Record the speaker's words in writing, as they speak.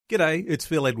G'day, it's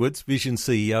Phil Edwards, Vision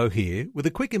CEO here, with a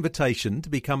quick invitation to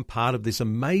become part of this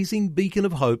amazing beacon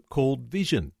of hope called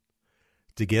Vision.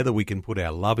 Together we can put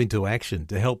our love into action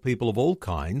to help people of all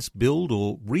kinds build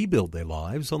or rebuild their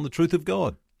lives on the truth of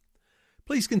God.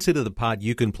 Please consider the part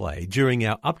you can play during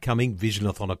our upcoming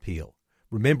Visionathon appeal,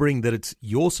 remembering that it's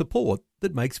your support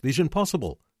that makes Vision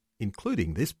possible,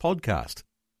 including this podcast.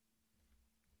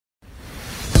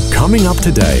 Coming up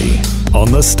today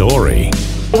on The Story.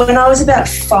 When I was about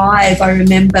 5, I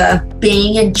remember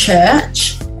being in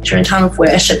church during time of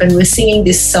worship and we're singing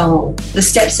this song, "The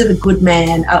Steps of a Good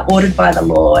Man Are Ordered by the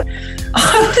Lord."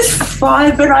 I was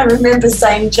 5 and I remember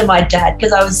saying to my dad,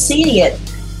 because I was singing it,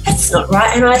 "That's not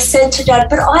right." And I said to Dad,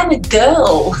 "But I'm a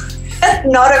girl,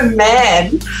 not a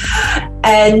man."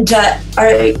 And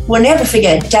I will never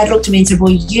forget, Dad looked at me and said,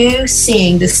 "Well, you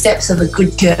sing the steps of a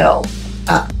good girl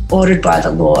are ordered by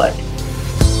the Lord."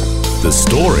 The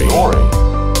Story.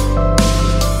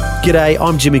 G'day,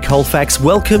 I'm Jimmy Colfax.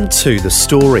 Welcome to The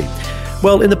Story.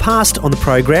 Well, in the past on the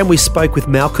program, we spoke with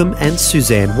Malcolm and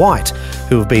Suzanne White,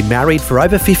 who have been married for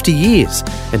over 50 years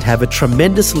and have a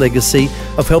tremendous legacy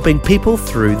of helping people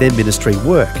through their ministry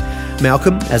work.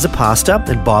 Malcolm as a pastor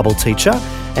and Bible teacher,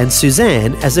 and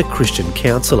Suzanne as a Christian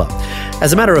counsellor.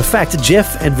 As a matter of fact,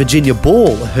 Jeff and Virginia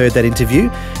Ball heard that interview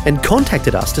and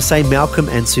contacted us to say Malcolm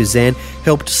and Suzanne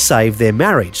helped save their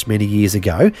marriage many years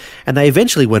ago, and they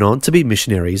eventually went on to be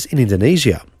missionaries in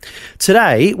Indonesia.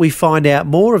 Today, we find out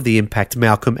more of the impact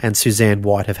Malcolm and Suzanne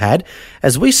White have had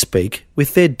as we speak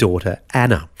with their daughter,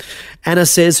 Anna. Anna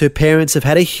says her parents have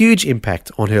had a huge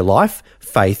impact on her life,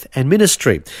 faith and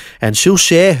ministry, and she'll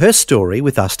share her story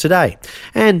with us today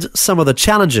and some of the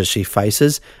challenges she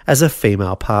faces as a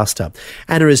female pastor.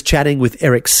 Anna is chatting with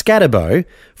Eric Scatterbo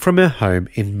from her home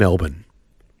in Melbourne.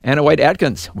 Anna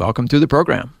White-Atkins, welcome to the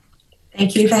program.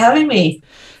 Thank you for having me.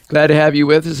 Glad to have you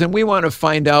with us, and we want to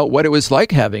find out what it was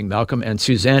like having Malcolm and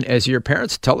Suzanne as your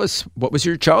parents. Tell us, what was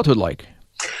your childhood like?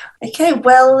 Okay,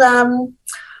 well,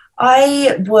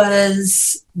 I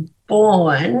was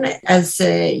born as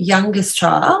the youngest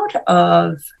child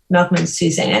of Malcolm and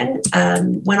Suzanne.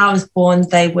 When I was born,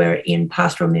 they were in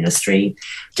pastoral ministry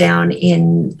down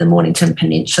in the Mornington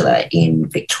Peninsula in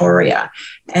Victoria.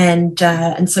 And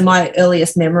so my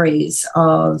earliest memories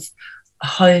of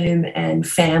home and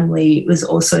family was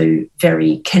also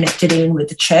very connected in with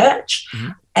the church. Mm-hmm.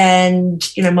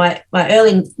 And, you know, my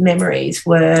early memories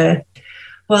were,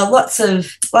 well, lots of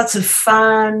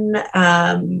fun,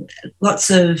 lots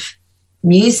of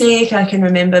music. I can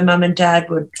remember Mum and Dad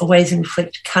would always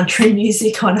inflict country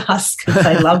music on us because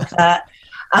they loved that.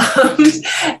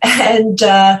 And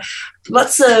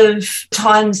lots of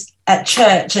times at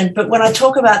church. But when I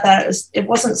talk about that, it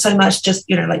wasn't so much just,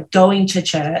 you know, like going to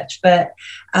church, but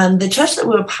the church that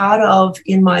we were part of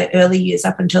in my early years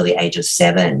up until the age of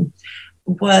 7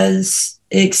 was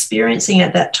experiencing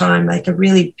at that time like a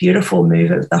really beautiful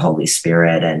move of the Holy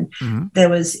Spirit, and there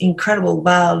was incredible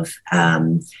love.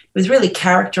 It was really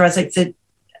characterized like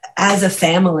as a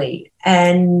family,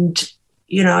 and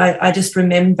you know, I just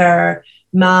remember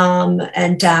Mum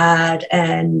and Dad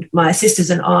and my sisters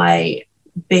and I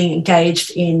being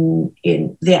engaged in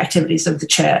the activities of the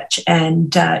church,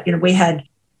 and you know, we had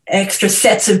extra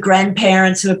sets of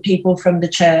grandparents who were people from the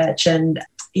church, and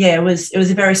yeah, it was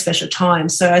a very special time.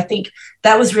 So I think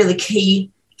that was really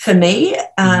key for me,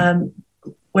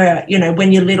 where, you know,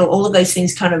 when you're little, all of those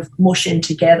things kind of mush in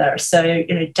together. So,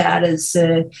 you know, Dad is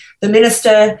the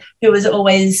minister who was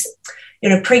always, you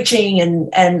know, preaching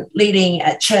and leading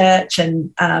at church,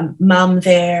 and Mum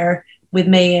there with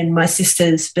me and my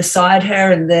sisters beside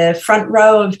her in the front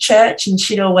row of church, and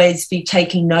she'd always be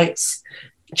taking notes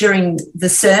during the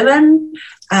sermon.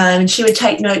 And she would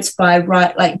take notes by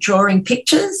drawing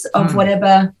pictures of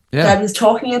whatever Dad was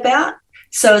talking about.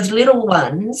 So as little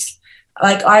ones,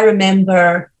 like I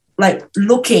remember like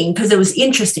looking, because it was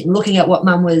interesting, looking at what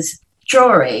Mum was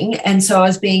drawing. And so I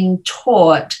was being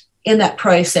taught in that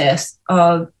process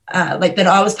of that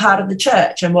I was part of the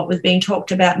church, and what was being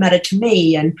talked about mattered to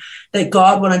me, and that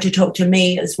God wanted to talk to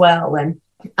me as well. And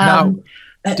now,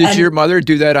 did your mother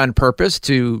do that on purpose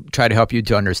to try to help you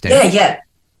to understand? Yeah.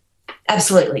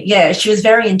 Absolutely. Yeah, she was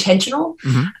very intentional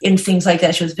in things like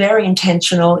that. She was very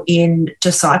intentional in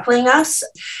discipling us.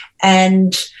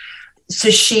 And so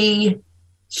she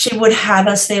would have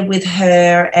us there with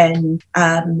her. And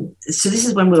so this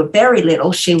is when we were very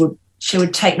little. She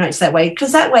would take notes that way,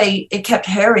 because that way it kept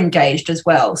her engaged as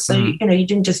well. So, you know, you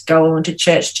didn't just go on to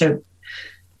church to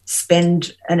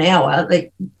spend an hour.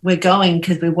 Like, we're going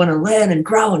because we want to learn and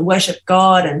grow and worship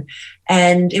God,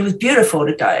 and it was beautiful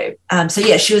to go. So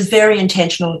yeah, she was very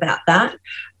intentional about that.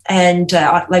 And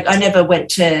I never went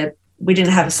to we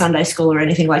didn't have a Sunday school or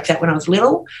anything like that when I was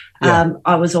little. Yeah.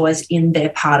 I was always in their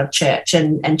part of church,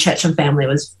 and church and family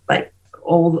was like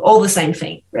all the same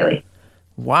thing, really.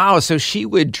 Wow. So she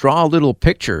would draw little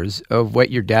pictures of what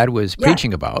your dad was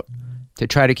preaching about to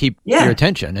try to keep your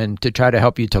attention and to try to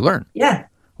help you to learn. Yeah.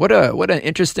 What an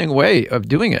interesting way of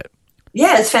doing it.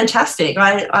 Yeah, it's fantastic.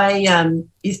 I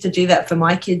used to do that for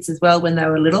my kids as well when they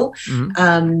were little.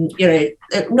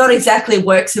 Mm-hmm. Not exactly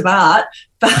works of art,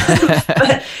 but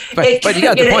but you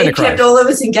got the point it across. kept all of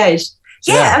us engaged.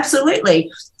 Yeah,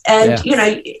 absolutely. And,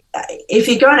 if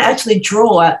you're going to actually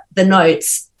draw the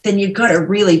notes, then you've got to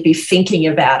really be thinking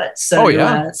about it. So,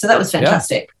 so that was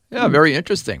fantastic. Yeah, very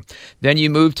interesting. Then you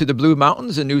moved to the Blue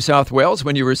Mountains in New South Wales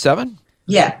when you were 7?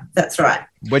 Yeah, that's right.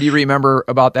 What do you remember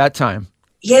about that time?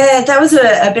 Yeah, that was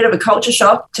a bit of a culture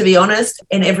shock, to be honest,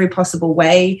 in every possible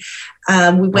way.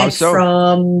 We went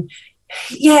from...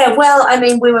 Yeah, well, I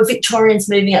mean, we were Victorians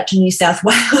moving up to New South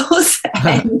Wales,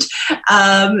 and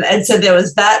so there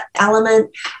was that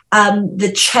element. The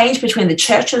change between the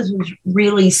churches was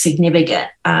really significant.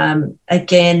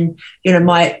 Again,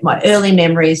 my early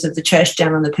memories of the church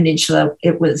down on the peninsula,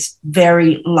 it was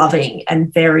very loving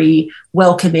and very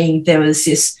welcoming. There was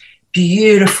this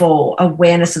beautiful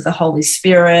awareness of the Holy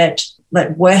Spirit.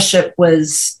 Like worship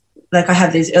was, like I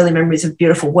have these early memories of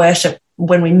beautiful worship.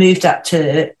 When we moved up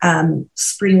to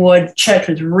Springwood, church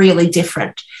was really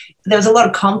different. There was a lot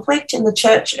of conflict in the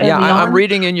church early on. I'm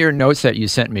reading in your notes that you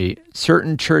sent me,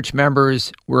 certain church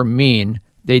members were mean.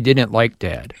 They didn't like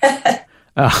Dad.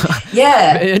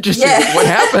 Interesting. Yeah. What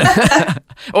happened?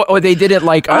 or they didn't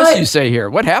like us, you say here.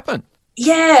 What happened?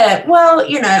 Yeah, well,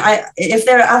 if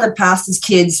there are other pastors'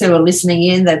 kids who are listening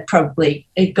in, they've probably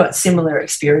got similar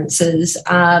experiences.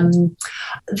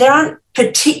 There aren't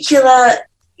particular...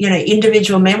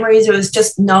 individual memories. It was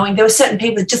just knowing there were certain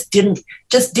people that just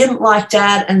didn't like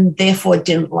Dad and therefore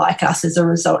didn't like us as a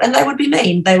result. And they would be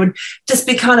mean. They would just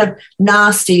be kind of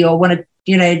nasty or want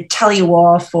to, tell you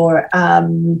off or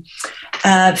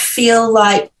feel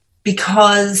like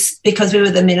because we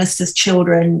were the minister's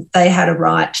children, they had a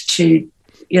right to,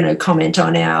 comment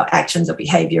on our actions or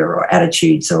behavior or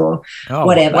attitudes or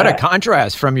whatever. What a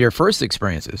contrast from your first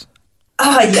experiences.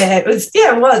 Oh, yeah, it was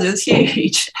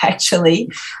huge,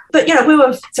 actually. But, we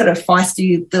were sort of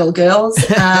feisty little girls.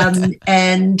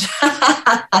 And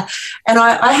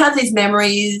I have these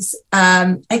memories,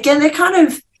 again, they're kind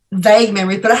of vague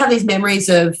memories, but I have these memories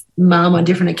of Mum on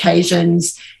different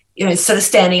occasions, sort of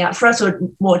standing up for us or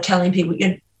more telling people,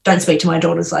 don't speak to my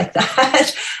daughters like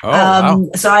that. Wow.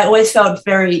 So I always felt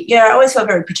very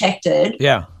protected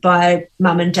by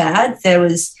Mum and Dad.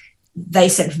 They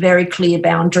set very clear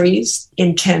boundaries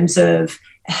in terms of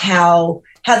how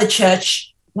the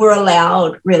church were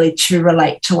allowed really to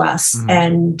relate to us. Mm-hmm.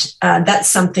 And that's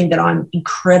something that I'm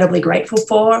incredibly grateful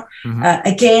for. Mm-hmm.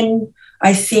 Again,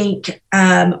 I think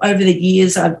over the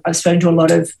years I've spoken to a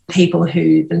lot of people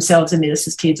who themselves are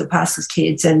ministers' kids or pastors'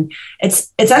 kids, and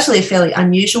it's actually a fairly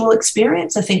unusual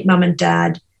experience. I think Mum and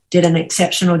Dad did an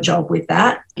exceptional job with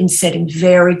that in setting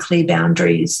very clear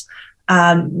boundaries.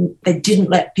 They didn't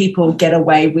let people get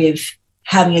away with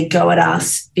having a go at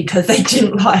us because they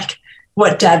didn't like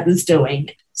what Dad was doing.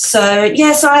 So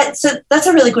that's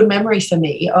a really good memory for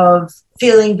me of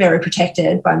feeling very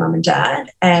protected by Mum and Dad.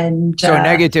 And so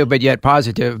negative, but yet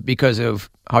positive because of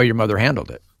how your mother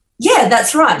handled it. Yeah,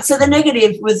 that's right. So the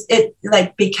negative was it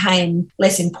became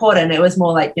less important. It was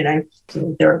more like, there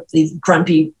are these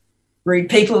grumpy, rude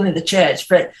people in the church,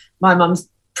 but my mum's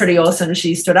pretty awesome.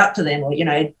 She stood up to them, or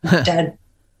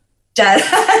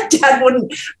Dad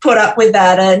wouldn't put up with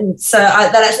that, and so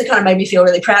that actually kind of made me feel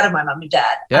really proud of my mum and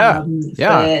dad.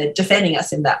 For defending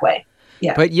us in that way.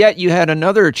 Yeah, but yet you had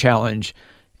another challenge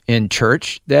in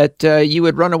church that you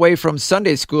would run away from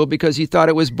Sunday school because you thought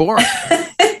it was boring.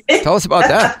 Tell us about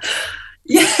that.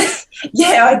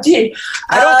 Yeah, I did.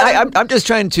 I'm just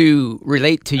trying to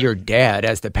relate to your dad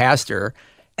as the pastor.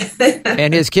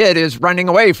 And his kid is running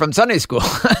away from Sunday school.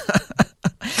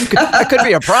 That could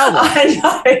be a problem.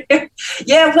 I know.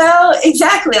 Yeah, well,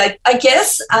 exactly. I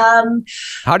guess.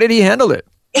 How did he handle it?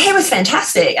 He was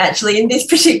fantastic, actually, in this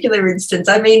particular instance.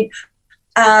 I mean,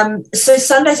 so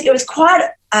Sundays, it was quite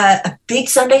a big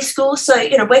Sunday school. So,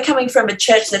 we're coming from a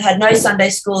church that had no Sunday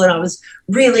school, and I was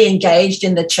really engaged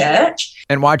in the church.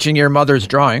 And watching your mother's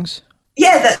drawings.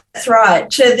 Yeah, that's right.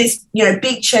 To this,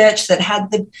 big church that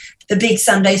had the big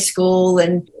Sunday school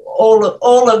and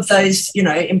all of those,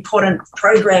 important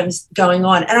programs going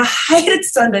on. And I hated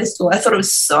Sunday school. I thought it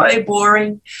was so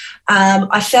boring.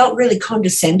 I felt really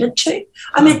condescended to.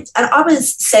 I mean, and I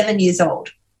was 7 years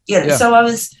old, so I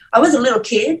was a little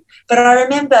kid, but I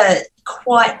remember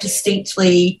quite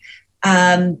distinctly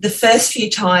The first few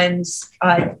times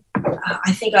I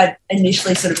think I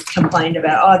initially sort of complained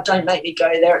about, oh, don't make me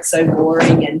go there, it's so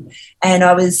boring. And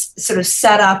I was sort of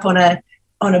sat up on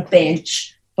a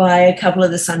bench by a couple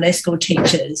of the Sunday school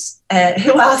teachers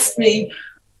who asked me,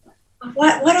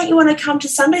 why don't you want to come to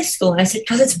Sunday school? And I said,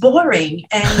 because it's boring.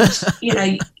 And, you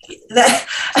know,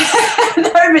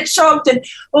 they're a bit shocked. And,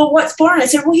 well, what's boring? I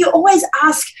said, well, you always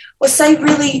ask or say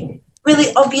really,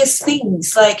 really obvious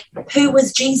things like, who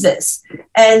was Jesus?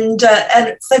 And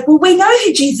it's like, well, we know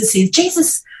who Jesus is.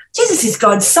 Jesus is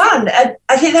God's son. And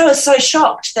I think they were so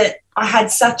shocked that I had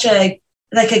such a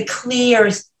clear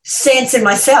sense in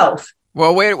myself.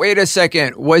 Well, wait a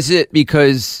second. Was it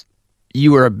because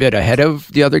you were a bit ahead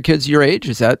of the other kids your age?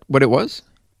 Is that what it was?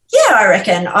 Yeah, I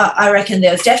reckon. I reckon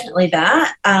there was definitely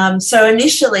that. So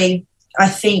initially, I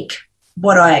think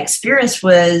what I experienced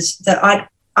was that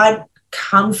I'd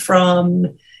come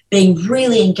from being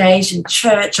really engaged in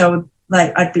church.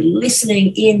 I'd be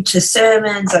listening into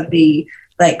sermons. I'd be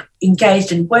like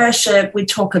engaged in worship. We'd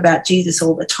talk about Jesus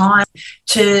all the time,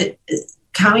 to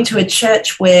coming to a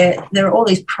church where there are all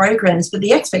these programs, but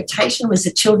the expectation was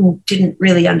that children didn't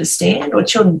really understand, or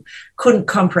children couldn't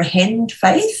comprehend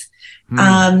faith.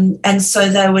 And so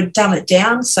they would dumb it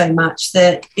down so much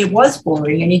that it was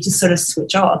boring and you just sort of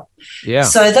switch off. Yeah.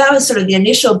 So that was sort of the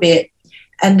initial bit.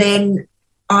 And then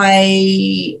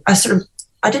I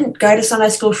didn't go to Sunday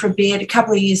school for a bit. A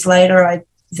couple of years later, I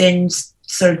then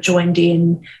sort of joined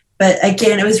in. But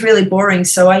again, it was really boring.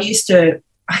 So I used to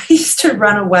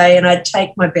run away, and I'd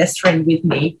take my best friend with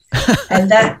me,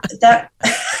 and that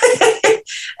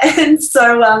and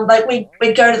so like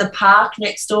we'd go to the park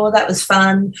next door. That was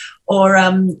fun. Or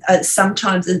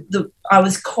sometimes I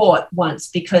was caught once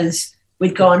because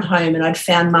we'd gone home and I'd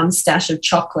found Mum's stash of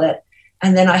chocolate,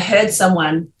 and then I heard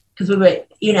someone, because we were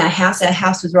in our house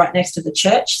was right next to the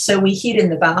church, so we hid in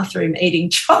the bathroom eating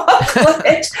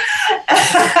chocolate,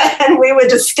 and we were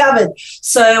discovered.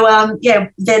 So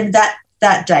then that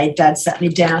day, Dad sat me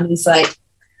down and was like,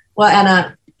 well,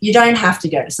 Anna, you don't have to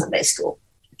go to Sunday school.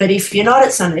 But if you're not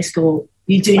at Sunday school,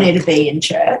 you do need to be in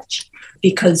church,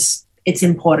 because it's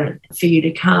important for you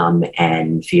to come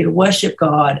and for you to worship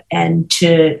God and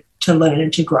to learn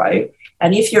and to grow.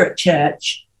 And if you're at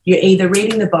church, you're either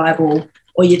reading the Bible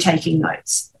or you're taking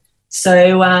notes.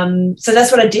 So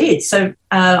that's what I did. So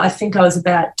I think I was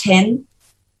about 10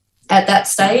 at that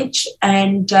stage.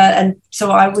 And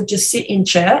so I would just sit in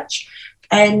church.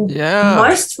 And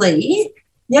mostly,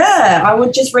 I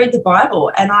would just read the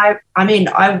Bible. And I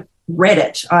read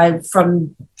it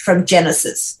from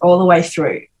Genesis all the way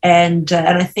through. And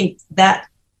I think that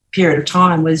period of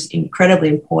time was incredibly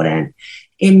important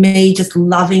in me just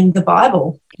loving the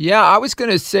Bible. Yeah, I was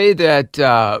going to say that,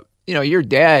 your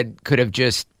dad could have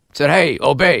just said, hey,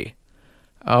 obey.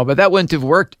 But that wouldn't have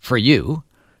worked for you,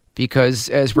 because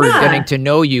as we're getting to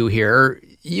know you here,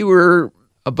 you were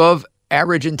above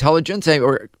average intelligence,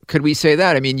 or could we say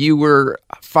that? I mean, you were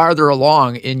farther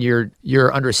along in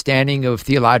your understanding of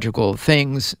theological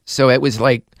things. So it was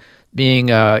like being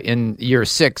in year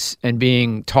 6 and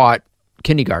being taught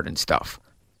kindergarten stuff,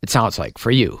 it sounds like,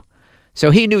 for you.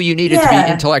 So he knew you needed to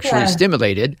be intellectually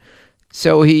stimulated.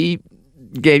 So he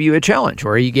gave you a challenge,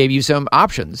 or he gave you some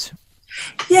options.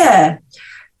 Yeah.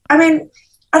 I mean,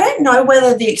 I don't know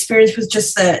whether the experience was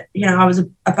just that, I was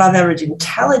above average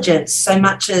intelligence so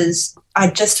much as I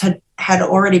just had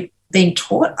already been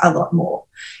taught a lot more.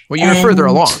 Well, you were further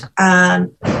along. So I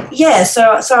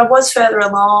was further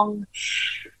along.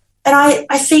 And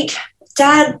I think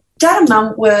Dad and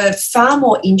Mum were far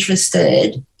more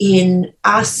interested in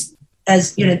us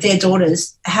as, their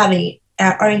daughters having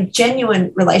our own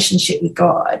genuine relationship with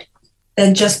God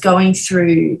than just going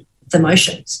through the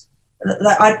motions.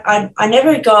 I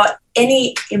never got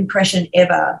any impression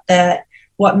ever that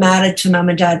what mattered to Mum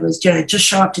and Dad was, just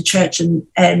show up to church and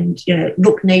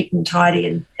look neat and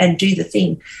tidy and do the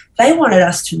thing. They wanted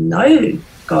us to know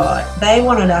God. They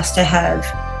wanted us to have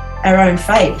our own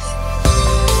faith.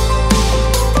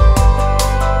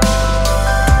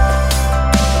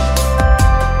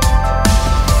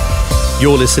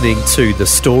 You're listening to The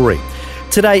Story.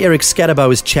 Today, Eric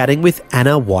Scatterbo is chatting with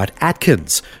Anna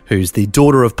White-Atkins, who's the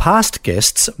daughter of past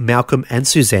guests Malcolm and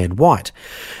Suzanne White.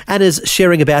 Anna's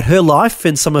sharing about her life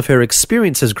and some of her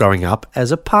experiences growing up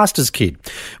as a pastor's kid.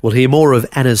 We'll hear more of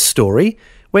Anna's story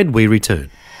when we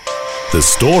return. The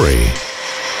Story.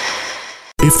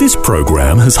 If this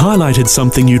program has highlighted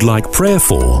something you'd like prayer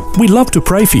for, we'd love to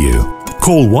pray for you.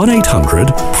 Call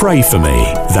 1-800-PRAY-FOR-ME.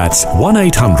 That's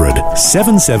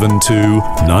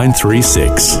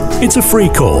 1-800-772-936. It's a free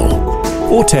call.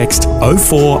 Or text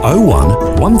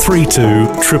 0401 132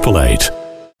 888.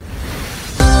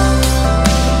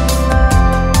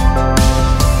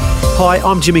 Hi,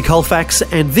 I'm Jimmy Colfax,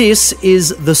 and this is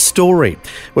The Story.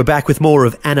 We're back with more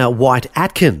of Anna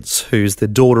White-Atkins, who's the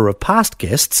daughter of past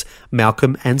guests,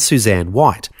 Malcolm and Suzanne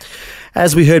White.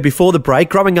 As we heard before the break,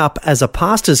 growing up as a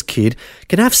pastor's kid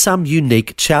can have some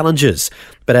unique challenges.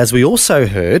 But as we also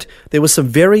heard, there were some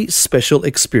very special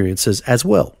experiences as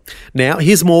well. Now,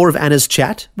 here's more of Anna's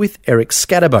chat with Eric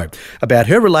Scatterbo about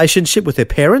her relationship with her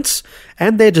parents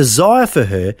and their desire for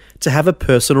her to have a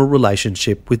personal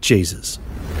relationship with Jesus.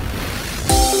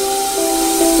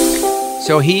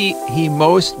 So he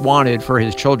most wanted for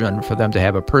his children for them to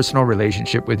have a personal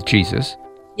relationship with Jesus.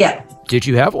 Yeah. Did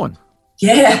you have one?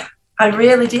 Yeah, I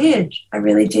really did.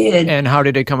 And how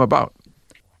did it come about?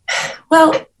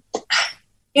 Well,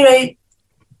 to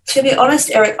be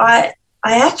honest, Eric, I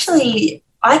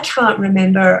can't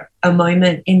remember a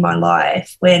moment in my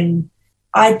life when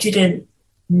I didn't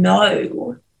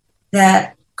know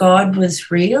that God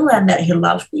was real and that he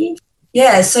loved me.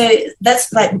 Yeah, so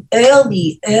that's like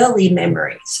early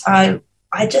memories. I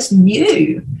just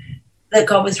knew that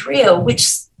God was real,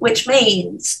 which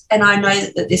means, and I know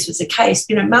that this was the case,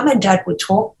 Mum and Dad would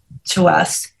talk to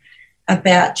us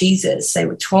about Jesus. They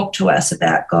would talk to us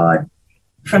about God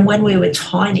from when we were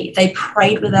tiny. They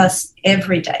prayed with us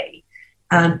every day.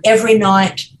 Every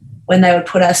night when they would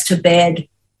put us to bed,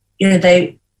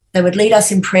 they would lead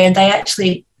us in prayer, and they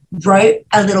actually wrote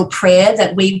a little prayer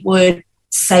that we would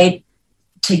say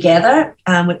together,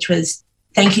 which was,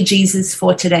 "Thank you, Jesus,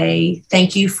 for today.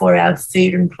 Thank you for our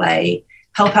food and play.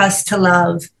 Help us to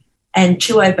love and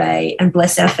to obey and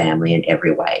bless our family in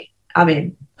every way.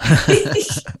 Amen."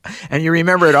 And you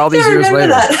remember it all these years later.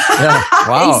 That. Yeah.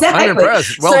 Wow. Exactly. I'm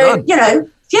impressed. Well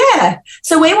done. Yeah.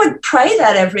 So we would pray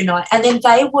that every night, and then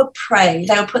they would pray.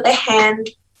 They would put their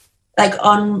hand like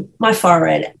on my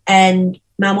forehead, and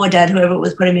Mum or Dad, whoever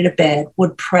was putting me to bed,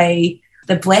 would pray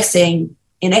the blessing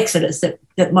in Exodus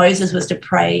that Moses was to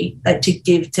pray, to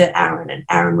give to Aaron, and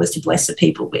Aaron was to bless the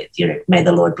people with, may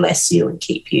the Lord bless you and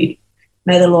keep you.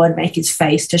 May the Lord make his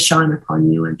face to shine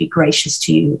upon you and be gracious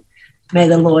to you. May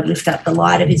the Lord lift up the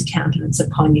light of his countenance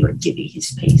upon you and give you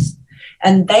his peace.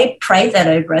 And they prayed that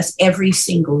over us every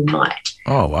single night.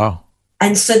 Oh, wow.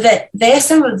 And so that they're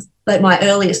some of my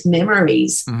earliest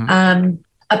memories. Mm-hmm.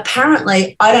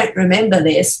 Apparently, I don't remember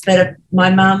this, but my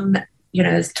mum,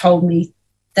 has told me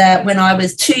that when I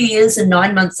was 2 years and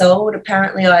 9 months old,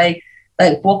 apparently I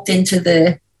walked into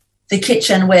the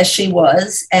kitchen where she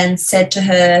was and said to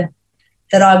her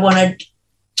that I wanted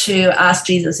to ask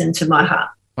Jesus into my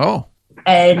heart. Oh.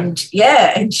 And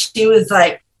she was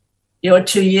like, "You're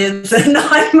 2 years and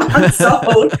 9 months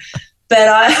old." But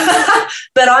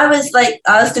I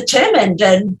was determined.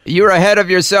 And you were ahead of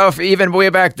yourself even way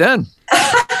back then.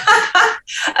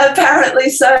 Apparently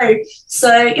so.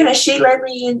 So, she led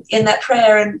me in that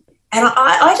prayer, and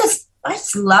I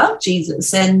just love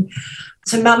Jesus. And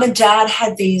so Mum and Dad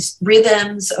had these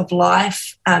rhythms of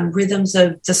life, rhythms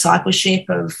of discipleship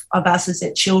of us as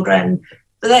their children.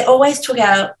 But they always took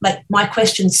my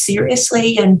questions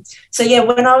seriously. And so,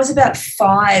 when I was about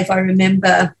 5, I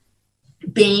remember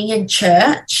being in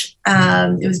church.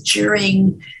 It was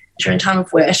during time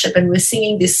of worship, and we're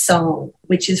singing this song,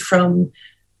 which is from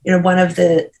one of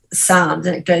the Psalms,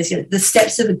 and it goes, "The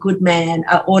steps of a good man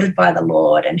are ordered by the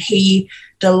Lord, and he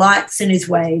delights in his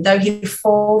way. Though he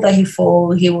fall,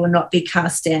 he will not be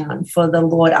cast down, for the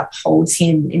Lord upholds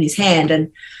him in his hand."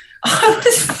 And I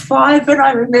was 5, and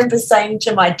I remember saying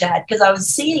to my dad, because I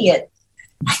was singing it,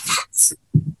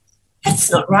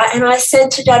 that's not right. And I said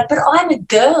to Dad, "But I'm a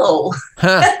girl,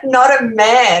 not a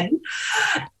man."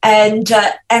 And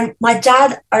my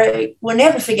dad, I will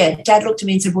never forget, Dad looked at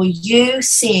me and said, "Well, you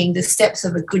sing the steps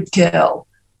of a good girl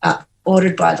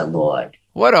ordered by the Lord."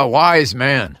 What a wise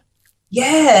man.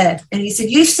 Yeah. And he said,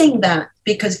 "You sing that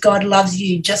because God loves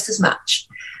you just as much."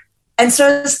 And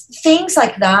so things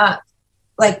like that,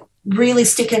 really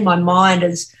stick in my mind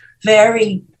as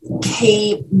very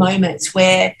key moments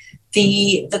where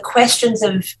the questions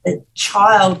of the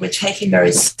child were taken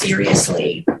very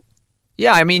seriously.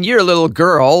 Yeah, I mean, you're a little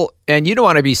girl, and you don't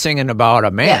want to be singing about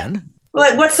a man. Yeah.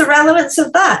 Well, what's the relevance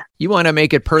of that? You want to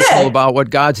make it personal about what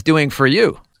God's doing for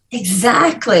you.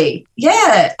 Exactly.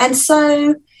 Yeah. And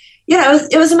so,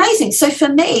 it was amazing. So for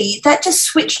me, that just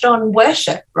switched on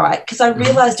worship, right? Because I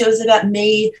realized it was about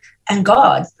me and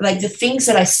God. The things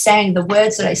that I sang, the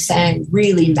words that I sang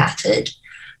really mattered.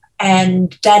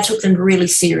 And Dad took them really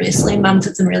seriously. Mum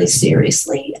took them really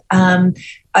seriously.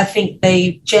 I think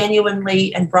they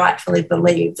genuinely and rightfully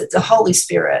believed that the Holy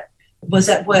Spirit was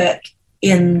at work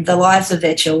in the lives of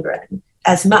their children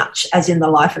as much as in the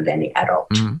life of any adult.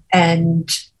 Mm-hmm.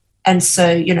 And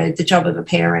so, the job of a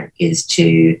parent is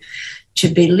to to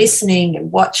be listening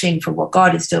and watching for what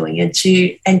God is doing, and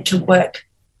to work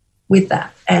with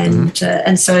that. And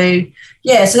so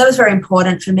that was very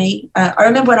important for me. I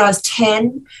remember when I was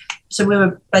 10, so we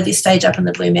were by this stage up in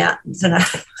the Blue Mountains, and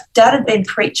Dad had been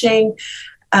preaching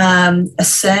a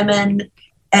sermon,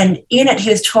 and in it he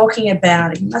must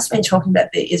have been talking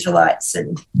about the Israelites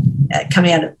and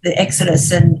coming out of the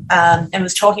Exodus, and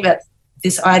was talking about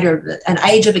this idea of an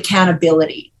age of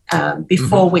accountability,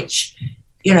 before which,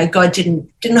 God didn't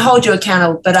hold you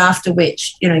accountable, but after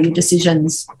which, your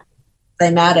decisions, they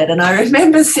mattered. And I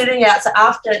remember sitting out,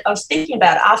 I was thinking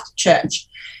about it after church,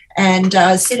 and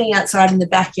I was sitting outside in the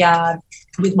backyard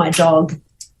with my dog,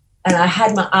 and I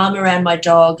had my arm around my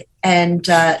dog and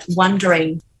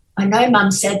wondering, I know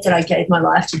Mum said that I gave my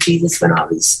life to Jesus when I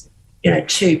was,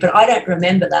 2, but I don't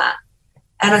remember that.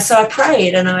 And so I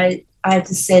prayed, and I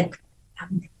just said,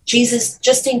 Jesus,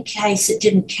 just in case it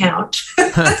didn't count.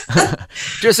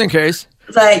 Just in case.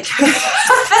 That's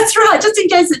right, just in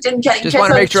case it didn't count. Just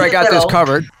want to make sure I got this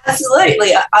covered.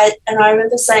 Absolutely. I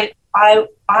remember saying, I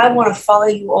want to follow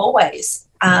you always,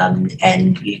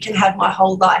 and you can have my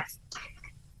whole life.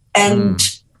 And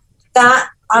that,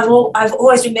 I've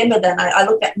always remembered that. I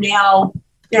look at now,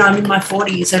 I'm in my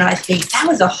 40s, and I think that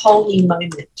was a holy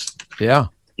moment. Yeah.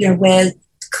 Where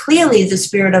clearly the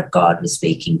Spirit of God was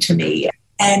speaking to me.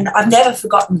 And I've never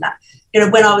forgotten that.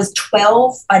 When I was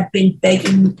 12, I'd been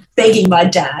begging my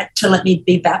dad to let me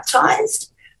be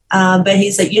baptized. But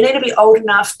he said, you need to be old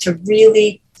enough to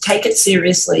really take it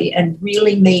seriously and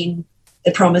really mean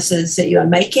the promises that you are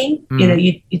making.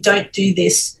 You don't do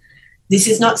this. This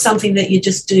is not something that you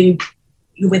just do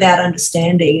without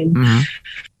understanding. And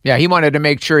yeah, he wanted to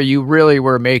make sure you really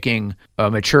were making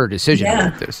a mature decision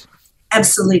about this.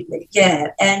 Absolutely, yeah.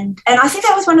 And I think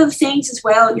that was one of the things as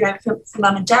well, for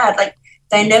Mum and Dad, like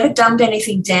they never dumbed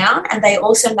anything down, and they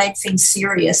also made things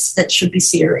serious that should be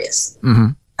serious.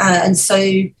 And so,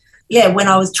 when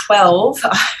I was 12,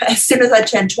 as soon as I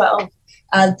turned 12,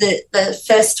 the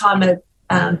first time a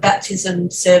baptism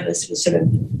service was sort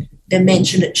of been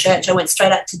mentioned at church, I went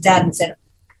straight up to Dad and said,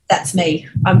 that's me.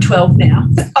 I'm 12 now.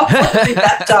 I want to be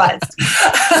baptized.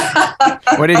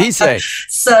 What did he say?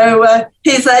 So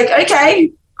he's like,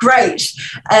 okay, great.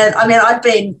 And I'd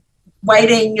been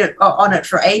waiting on it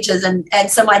for ages. And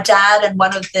so my dad and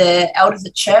one of the elders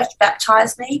at church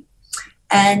baptized me.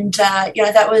 And,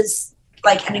 that was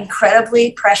like an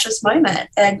incredibly precious moment.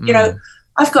 And,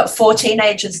 I've got 4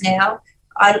 teenagers now.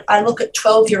 I look at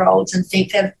 12-year-olds and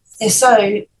think they're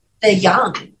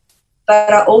young,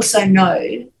 but I also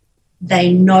know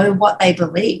they know what they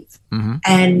believe,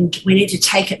 and we need to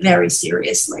take it very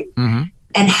seriously and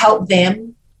help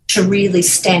them to really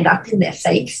stand up in their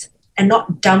faith and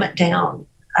not dumb it down.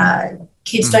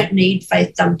 Kids don't need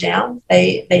faith dumbed down.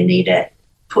 They need it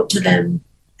put to them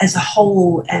as a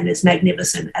whole and as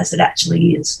magnificent as it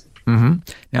actually is.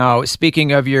 Now,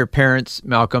 speaking of your parents,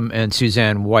 Malcolm and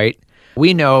Suzanne White,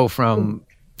 we know from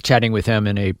chatting with them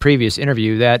in a previous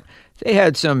interview that they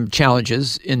had some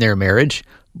challenges in their marriage.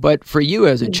 But for you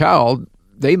as a child,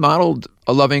 they modeled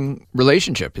a loving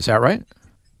relationship. Is that right?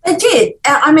 They did.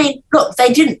 Look,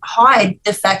 they didn't hide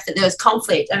the fact that there was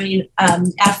conflict.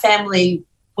 Our family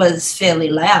was fairly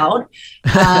loud.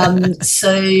 There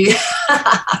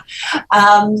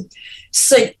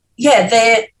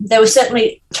were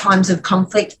certainly times of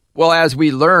conflict. Well, as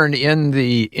we learned in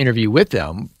the interview with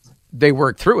them, they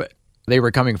worked through it. They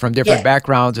were coming from different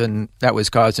backgrounds, and that was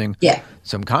causing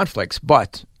some conflicts.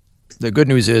 But the good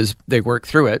news is they worked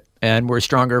through it and were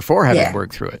stronger for having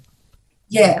worked through it.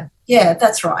 Yeah,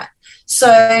 that's right.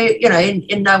 So,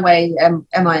 in no way am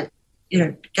I,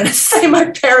 going to say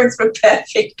my parents were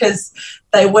perfect, because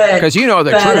they weren't. Because you know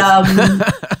the truth.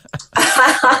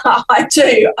 I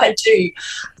do.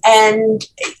 And,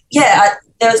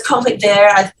 there was conflict there,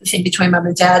 I think, between Mum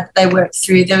and Dad. They worked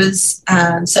through. There was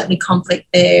certainly conflict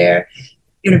there,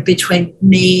 between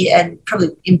me and probably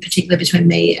in particular between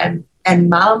me and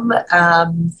Mum.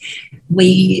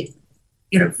 We,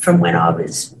 from when I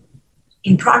was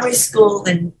in primary school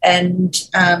and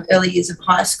early years of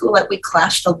high school, like we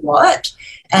clashed a lot,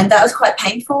 and that was quite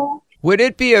painful. Would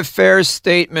it be a fair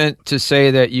statement to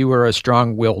say that you were a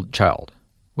strong-willed child?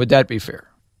 Would that be fair?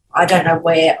 I don't know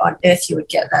where on earth you would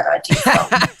get that idea from,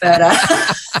 but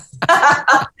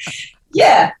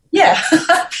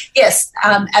yes,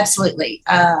 absolutely.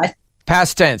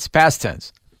 Past tense.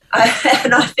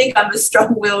 And I think I'm a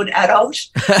strong-willed adult.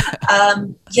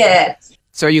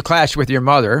 So you clashed with your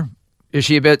mother. Is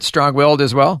she a bit strong-willed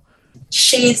as well?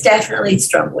 She's definitely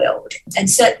strong-willed, and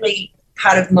certainly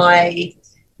part of my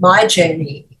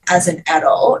journey as an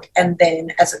adult and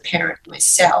then as a parent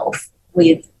myself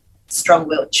with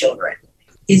strong-willed children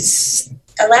is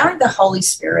allowing the Holy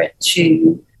Spirit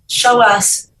to show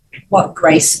us what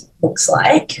grace looks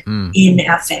like in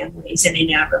our families and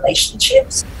in our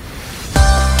relationships.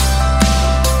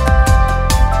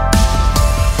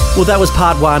 Well, that was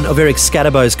part one of Eric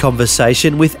Scatterbo's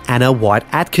conversation with Anna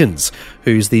White-Atkins,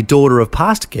 who's the daughter of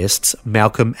past guests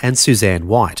Malcolm and Suzanne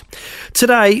White.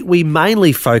 Today, we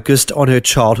mainly focused on her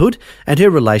childhood and her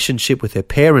relationship with her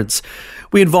parents.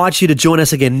 We invite you to join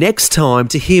us again next time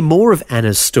to hear more of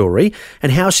Anna's story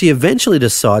and how she eventually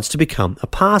decides to become a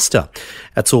pastor.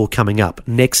 That's all coming up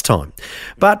next time.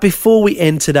 But before we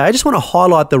end today, I just want to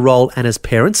highlight the role Anna's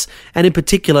parents, and in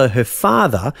particular her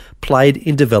father, played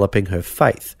in developing her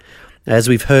faith. As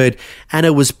we've heard,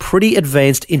 Anna was pretty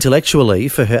advanced intellectually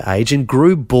for her age and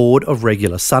grew bored of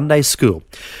regular Sunday school.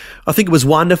 I think it was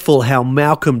wonderful how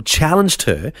Malcolm challenged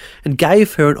her and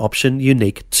gave her an option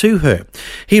unique to her.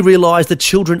 He realised that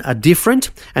children are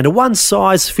different and a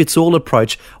one-size-fits-all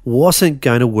approach wasn't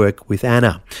going to work with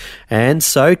Anna, and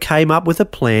so came up with a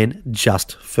plan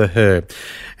just for her.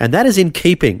 And that is in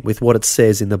keeping with what it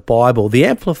says in the Bible. The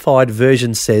Amplified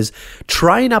Version says,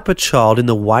 "Train up a child in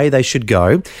the way they should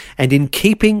go, and in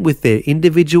keeping with their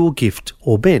individual gift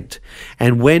or bent.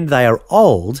 And when they are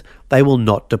old, they will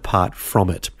not depart from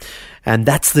it." And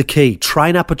that's the key.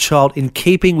 Train up a child in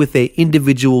keeping with their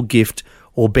individual gift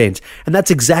or bent. And that's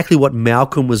exactly what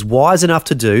Malcolm was wise enough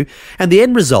to do. And the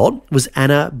end result was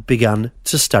Anna began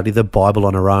to study the Bible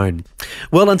on her own.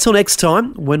 Well, until next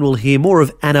time, when we'll hear more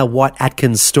of Anna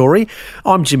White-Atkins' story,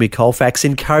 I'm Jimmy Colfax,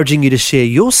 encouraging you to share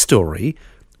your story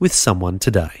with someone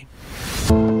today.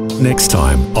 Next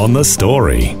time on The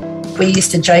Story. We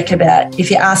used to joke about if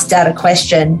you asked Dad a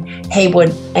question, he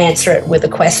would answer it with a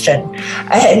question.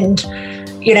 And,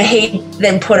 he'd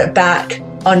then put it back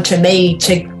onto me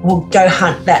to go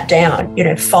hunt that down,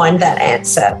 find that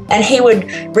answer. And he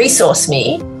would resource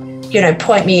me,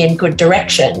 point me in good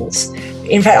directions.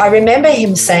 In fact, I remember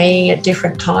him saying at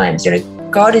different times,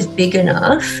 God is big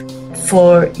enough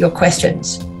for your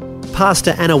questions.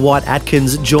 Pastor Anna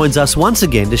White-Atkins joins us once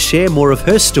again to share more of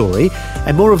her story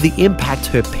and more of the impact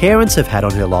her parents have had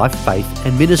on her life, faith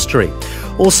and ministry.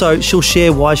 Also, she'll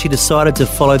share why she decided to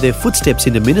follow their footsteps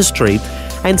into ministry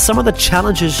and some of the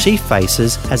challenges she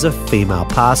faces as a female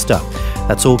pastor.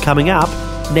 That's all coming up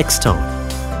next time.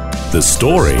 The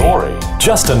Story.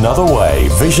 Just another way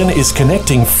Vision is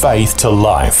connecting faith to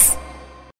life.